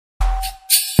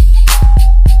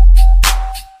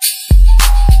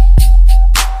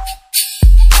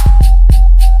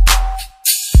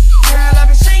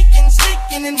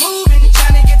and moving,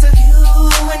 trying to get to you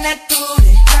and that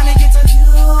booty, trying to get to you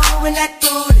and that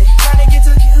booty, trying to get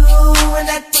to you and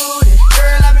that booty.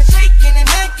 Girl, I've been shaking and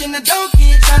making the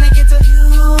donkey, trying to get to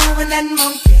you and that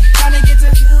monkey, trying to get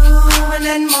to you and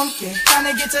that monkey,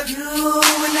 trying to get to you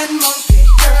and that monkey.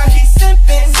 Girl, he's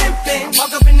simping, simping,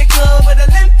 walk up in the club with a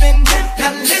limping.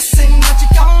 Now listen, what you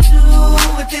gon' do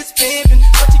with this pimpin'?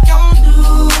 What you gon'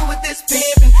 do with this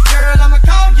pimpin'? Girl, I'ma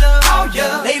call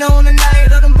ya later on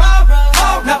tonight or tomorrow.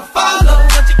 Now follow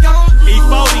what you gon' do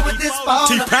with this baller.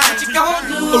 What you gon'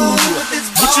 do with this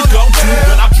baller? What you gon' do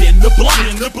when I been the block?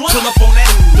 Pull up on that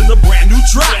in a brand new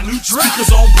drop.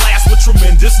 Speakers on blast with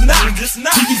tremendous knock.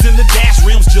 TVs in the dash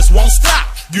rims just won't stop.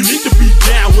 You need to be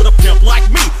down with a pimp like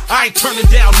me. I ain't turning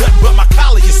down nothing but my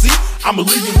collar, you see. I'ma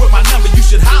leave you with my number, you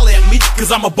should holler at me.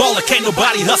 Cause I'm a baller, can't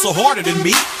nobody hustle harder than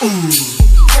me.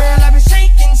 Girl, I've been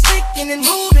shaking, sticking and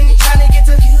moving, trying to get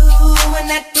to you and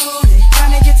that booty,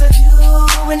 trying to get to you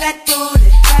and that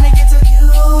booty, trying to get to you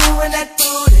and that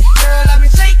booty. Girl, I've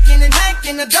been shaking and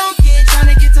hacking a donkey, trying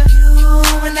to get to you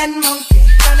and that monkey,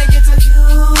 trying to get to you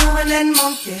and that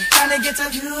monkey, trying to get to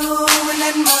you and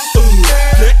that monkey.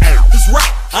 That's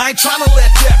right, I ain't tryna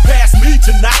let that pass me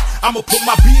tonight. I'ma put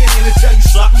my being in and tell you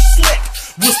something slick.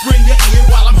 Whisper in your ear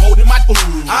while I'm holding my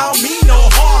I don't mean no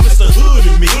harm, it's the hood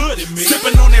in me.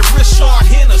 Sipping on that Richard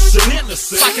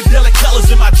Hennessy. Psychedelic colors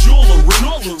in my jewelry.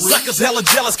 Suckers hella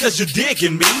jealous cause you're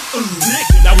digging me.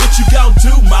 Now what you gon'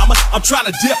 do, mama? I'm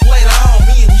tryna dip later on,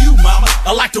 me and you, mama.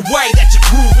 I like the way that you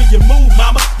groove and you move,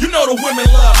 mama. You know the women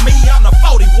love me, I'm the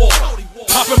 40 water.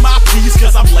 Popping my peas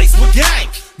cause I'm laced with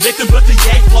gang. Nothing but the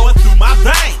yank flowing through my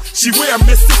veins. She wear a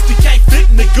Miss 60, can't fit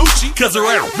in the Gucci cause her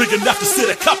ass big enough to sit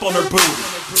a cup on her booty.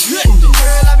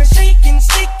 Girl, I've been shaking,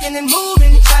 sticking and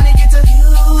moving, trying to get to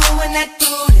you and that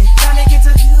booty, trying to get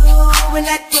to you and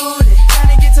that booty,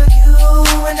 trying to get to you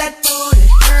and that booty.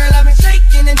 Girl, I've been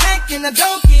shaking and hacking a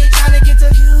donkey, trying to get to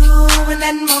you and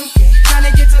that monkey, trying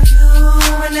to get to you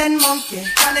and that monkey,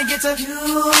 trying to get to you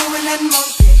and that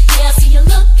monkey. Yeah, I see you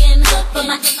looking, but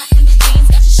my jeans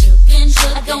got you shookin'.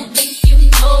 I don't think you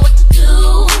know what to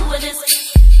do with this.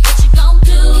 What you gon'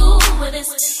 do with this?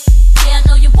 Yeah, I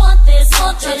know you want this.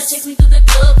 Try to chase me through the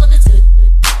club for this good,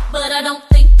 but I don't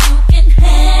think you can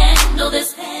handle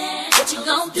this. What you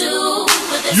gon' do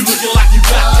with this? You looking like you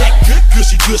got that good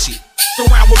gushy.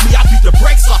 Around with me, I beat the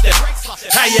brakes off that.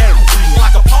 Hey, yeah,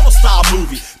 like a porno style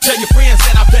movie. Tell your friends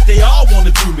and I bet they all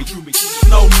wanna do me.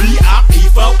 Know me, I'm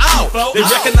E4 out. They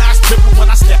recognize pimpin' when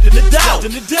I stepped in the door.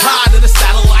 Hide in a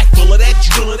satellite full of that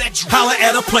juice. Holler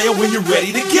at a player when you're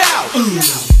ready to go.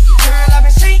 Girl, I've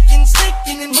been shaking,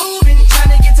 sticking and moving,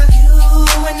 trying to get to you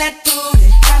and that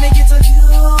booty, trying to get to you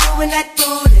and that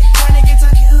booty, trying to get to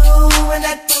you and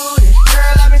that booty.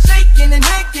 Girl, I've been shaking and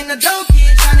hacking a donkey,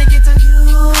 trying to get to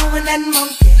you and that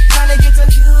monkey, trying to get to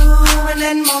you and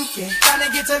that monkey, trying to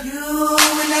get to you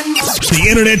and that monkey. The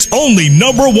internet's only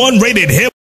 #1 rated hip